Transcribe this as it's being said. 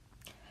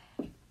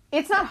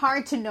It's not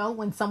hard to know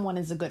when someone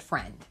is a good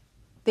friend.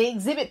 They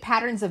exhibit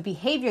patterns of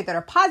behavior that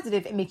are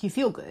positive and make you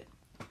feel good.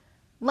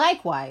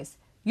 Likewise,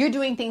 you're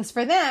doing things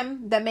for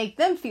them that make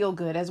them feel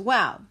good as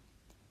well.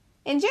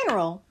 In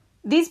general,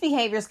 these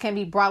behaviors can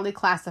be broadly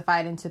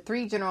classified into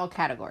 3 general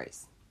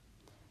categories: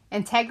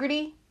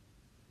 integrity,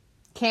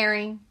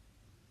 caring,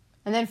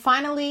 and then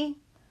finally,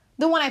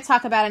 the one I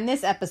talk about in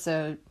this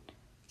episode,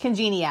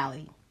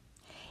 congeniality.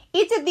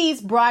 Each of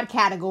these broad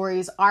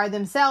categories are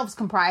themselves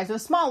comprised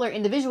of smaller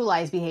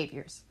individualized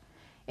behaviors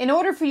in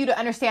order for you to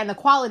understand the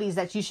qualities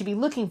that you should be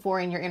looking for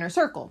in your inner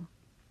circle.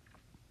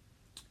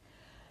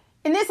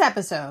 In this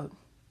episode,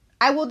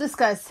 I will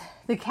discuss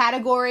the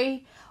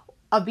category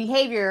of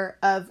behavior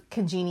of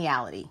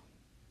congeniality.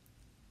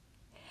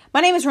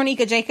 My name is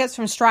Ronika Jacobs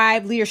from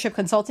Strive Leadership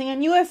Consulting,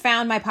 and you have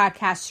found my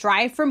podcast,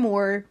 Strive for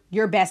More,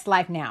 Your Best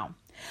Life Now.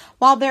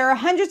 While there are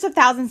hundreds of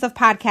thousands of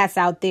podcasts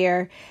out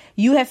there,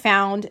 you have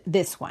found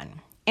this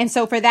one. And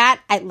so for that,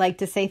 I'd like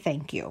to say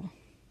thank you.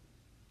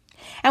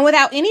 And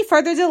without any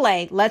further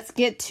delay, let's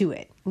get to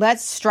it.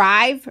 Let's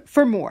strive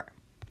for more.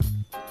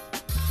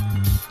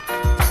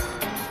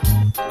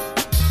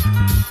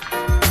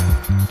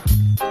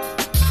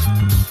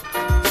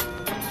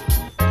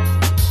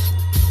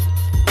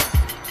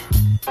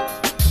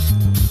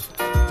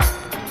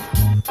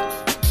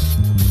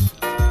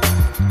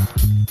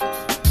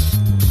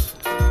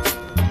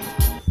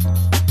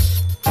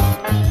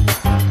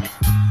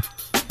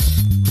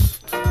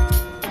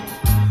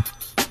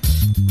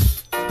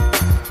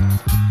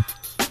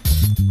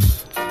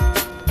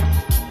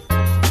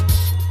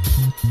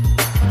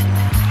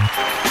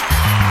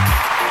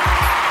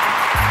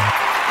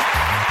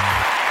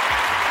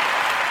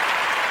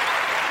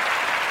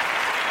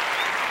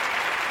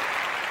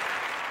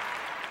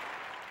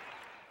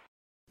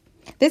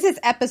 This is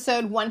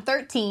episode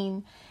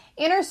 113,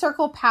 Inner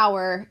Circle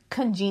Power,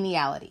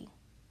 Congeniality.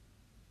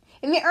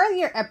 In the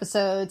earlier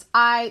episodes,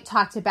 I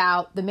talked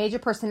about the major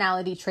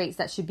personality traits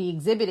that should be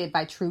exhibited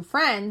by true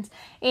friends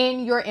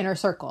in your inner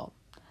circle.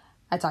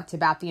 I talked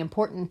about the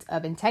importance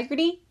of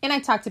integrity, and I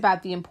talked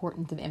about the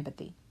importance of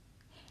empathy.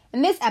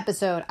 In this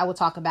episode, I will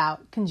talk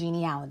about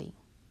congeniality.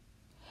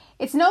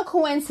 It's no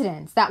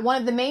coincidence that one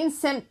of the main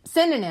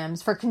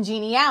synonyms for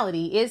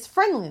congeniality is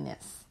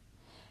friendliness.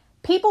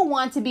 People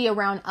want to be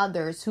around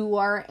others who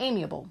are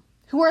amiable,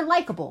 who are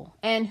likable,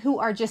 and who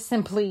are just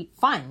simply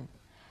fun.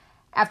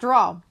 After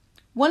all,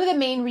 one of the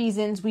main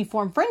reasons we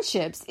form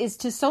friendships is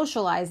to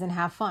socialize and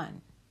have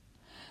fun.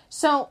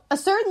 So a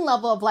certain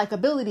level of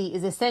likability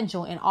is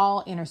essential in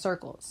all inner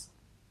circles.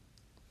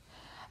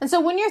 And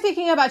so when you're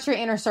thinking about your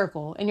inner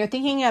circle and you're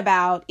thinking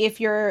about if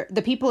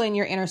the people in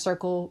your inner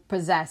circle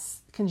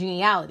possess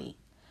congeniality,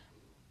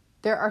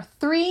 there are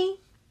 3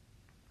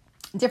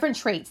 different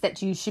traits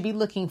that you should be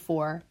looking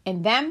for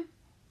in them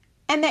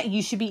and that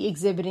you should be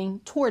exhibiting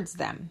towards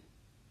them.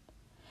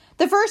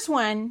 The first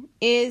one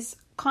is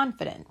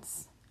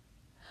confidence.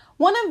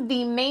 One of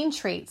the main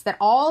traits that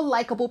all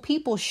likable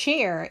people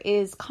share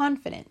is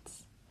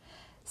confidence.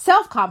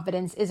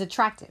 Self-confidence is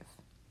attractive.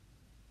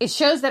 It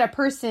shows that a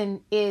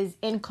person is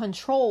in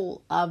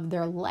control of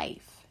their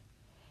life.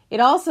 It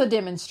also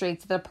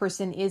demonstrates that a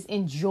person is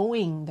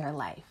enjoying their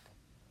life.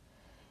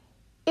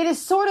 It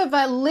is sort of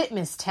a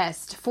litmus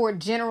test for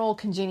general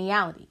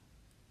congeniality.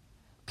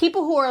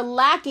 People who are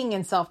lacking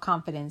in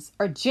self-confidence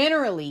are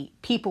generally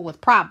people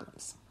with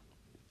problems.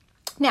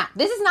 Now,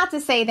 this is not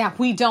to say that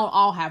we don't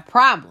all have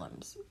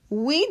problems.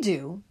 We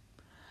do.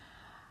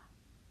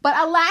 But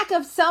a lack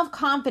of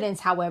self-confidence,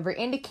 however,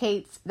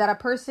 indicates that a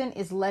person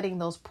is letting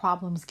those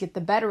problems get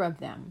the better of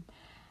them.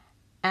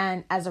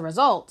 And as a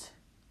result,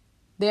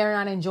 they're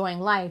not enjoying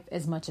life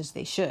as much as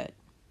they should.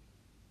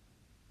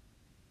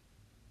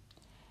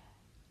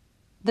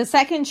 The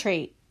second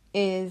trait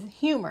is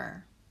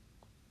humor.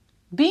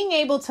 Being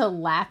able to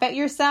laugh at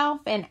yourself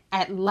and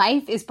at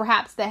life is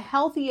perhaps the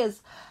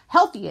healthiest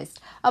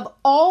of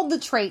all the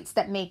traits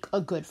that make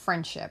a good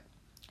friendship.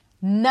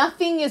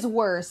 Nothing is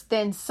worse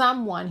than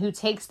someone who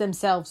takes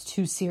themselves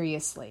too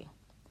seriously.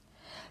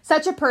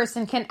 Such a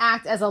person can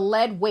act as a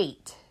lead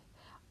weight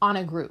on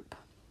a group,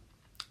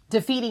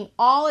 defeating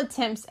all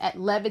attempts at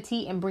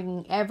levity and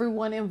bringing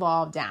everyone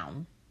involved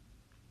down.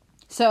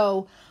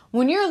 So,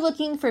 when you're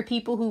looking for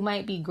people who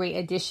might be great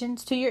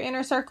additions to your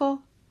inner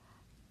circle,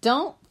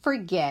 don't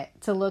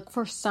forget to look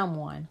for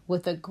someone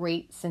with a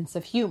great sense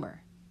of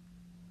humor.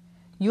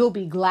 You'll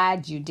be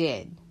glad you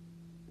did.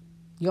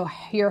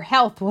 Your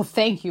health will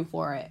thank you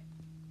for it.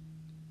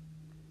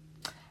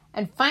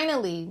 And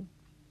finally,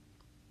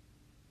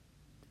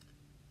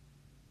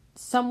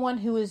 someone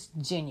who is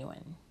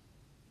genuine.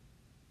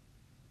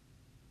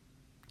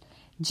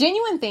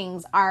 Genuine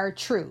things are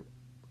true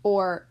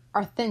or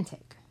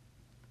authentic.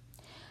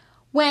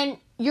 When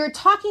you're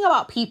talking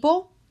about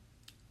people,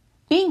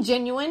 being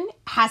genuine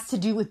has to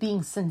do with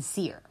being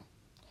sincere.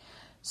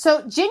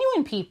 So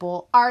genuine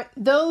people are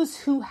those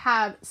who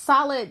have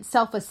solid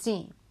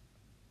self-esteem.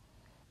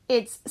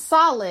 It's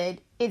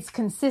solid, it's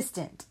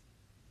consistent,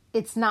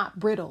 it's not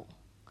brittle.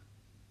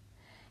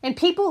 And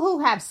people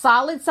who have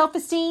solid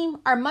self-esteem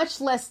are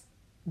much less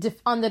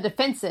on the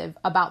defensive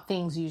about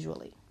things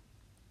usually.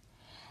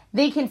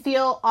 They can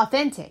feel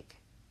authentic.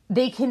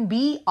 They can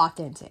be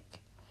authentic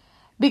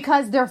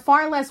because they're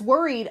far less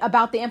worried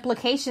about the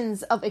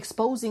implications of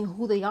exposing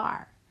who they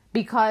are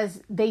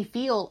because they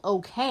feel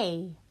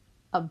okay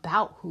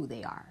about who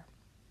they are.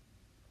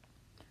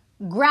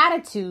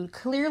 Gratitude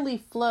clearly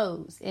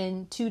flows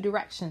in two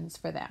directions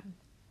for them.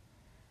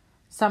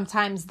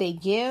 Sometimes they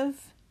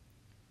give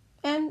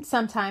and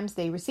sometimes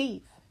they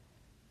receive.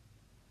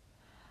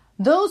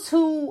 Those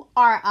who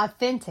are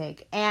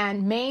authentic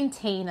and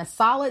maintain a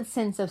solid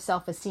sense of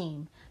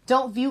self-esteem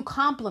don't view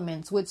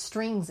compliments with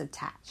strings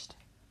attached.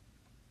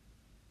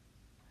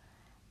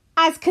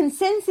 As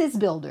consensus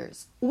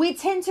builders, we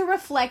tend to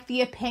reflect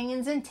the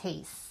opinions and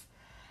tastes,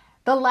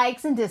 the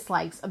likes and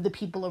dislikes of the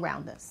people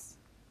around us.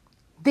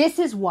 This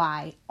is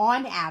why,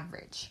 on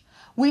average,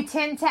 we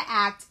tend to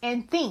act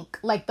and think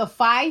like the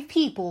 5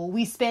 people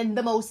we spend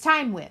the most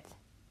time with.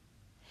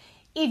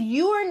 If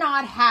you are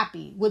not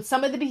happy with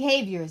some of the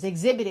behaviors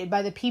exhibited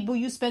by the people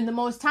you spend the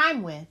most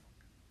time with,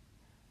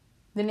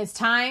 then it's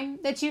time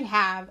that you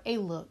have a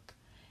look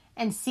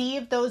and see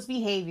if those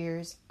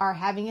behaviors are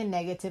having a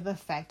negative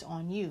effect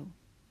on you.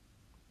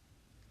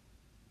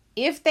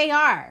 If they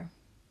are,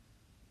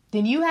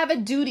 then you have a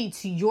duty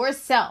to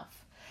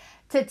yourself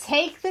to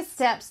take the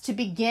steps to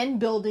begin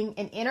building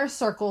an inner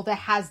circle that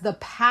has the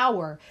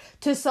power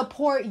to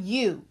support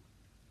you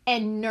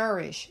and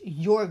nourish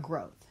your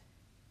growth.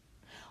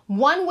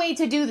 One way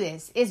to do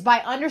this is by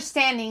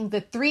understanding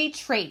the 3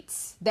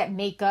 traits that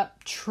make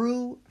up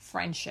true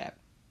friendship.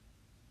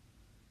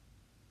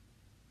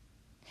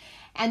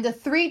 And the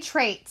 3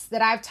 traits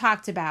that I've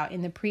talked about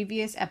in the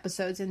previous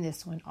episodes in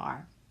this one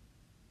are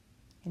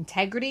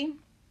integrity,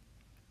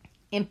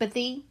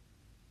 empathy,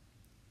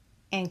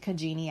 and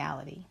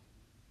congeniality.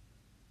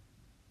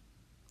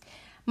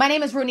 My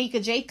name is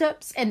Ronika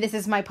Jacobs, and this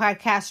is my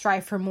podcast,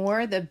 Strive for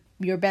More,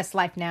 Your Best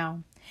Life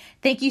Now.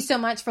 Thank you so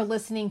much for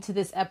listening to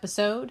this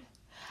episode.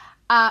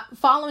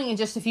 Following in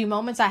just a few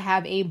moments, I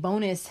have a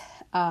bonus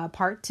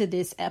part to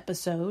this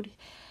episode.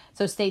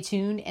 So stay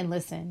tuned and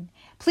listen.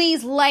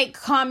 Please like,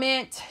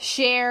 comment,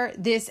 share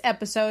this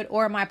episode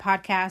or my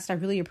podcast. I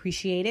really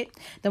appreciate it.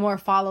 The more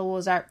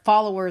followers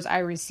I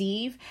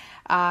receive,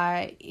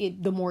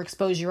 the more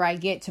exposure I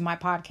get to my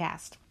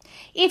podcast.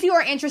 If you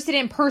are interested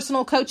in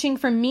personal coaching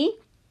from me,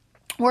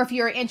 or if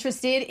you're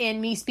interested in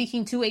me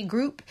speaking to a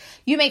group,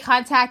 you may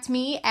contact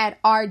me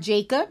at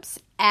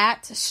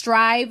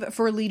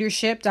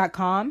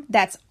rjacobs@striveforleadership.com.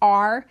 That's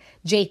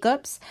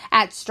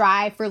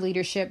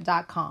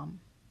rjacobs@striveforleadership.com.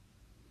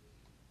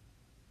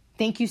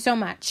 Thank you so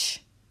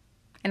much.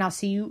 And I'll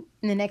see you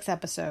in the next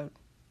episode.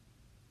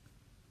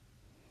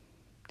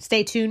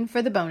 Stay tuned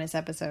for the bonus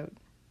episode.